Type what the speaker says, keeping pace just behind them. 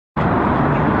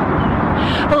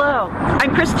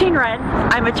Christine Wren.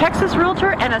 I'm a Texas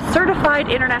Realtor and a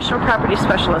certified international property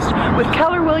specialist with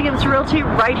Keller Realty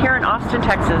right here in Austin,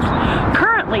 Texas.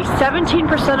 Currently, 17%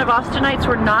 of Austinites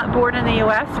were not born in the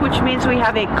U.S., which means we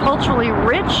have a culturally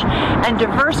rich and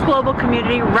diverse global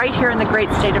community right here in the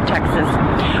great state of Texas.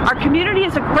 Our community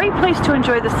is a great place to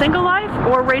enjoy the single life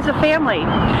or raise a family.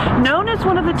 Known as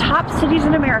one of the top cities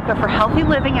in America for healthy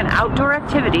living and outdoor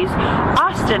activities,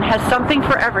 Austin has something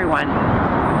for everyone.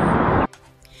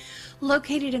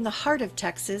 Located in the heart of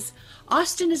Texas,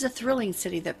 Austin is a thrilling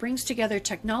city that brings together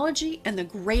technology and the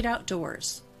great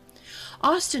outdoors.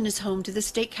 Austin is home to the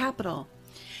state capital,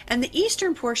 and the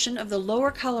eastern portion of the lower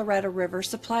Colorado River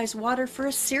supplies water for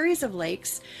a series of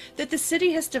lakes that the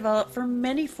city has developed for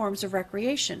many forms of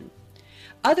recreation.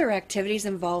 Other activities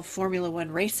involve Formula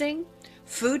One racing,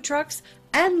 food trucks,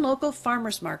 and local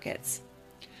farmers markets.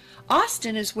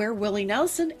 Austin is where Willie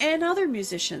Nelson and other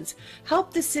musicians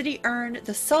helped the city earn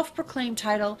the self-proclaimed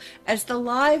title as the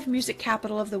live music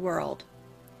capital of the world.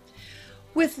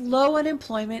 With low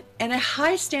unemployment and a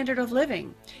high standard of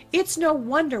living, it's no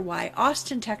wonder why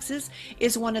Austin, Texas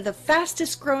is one of the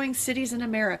fastest growing cities in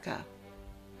America.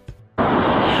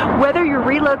 Whether you're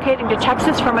relocating to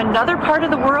Texas from another part of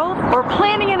the world or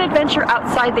planning an adventure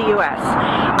outside the U.S.,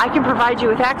 I can provide you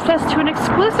with access to an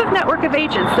exclusive network of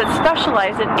agents that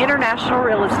specialize in international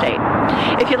real estate.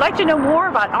 If you'd like to know more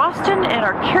about Austin and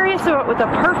are curious about what the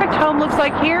perfect home looks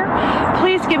like here,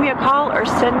 please give me a call or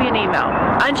send me an email.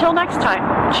 Until next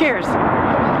time, cheers.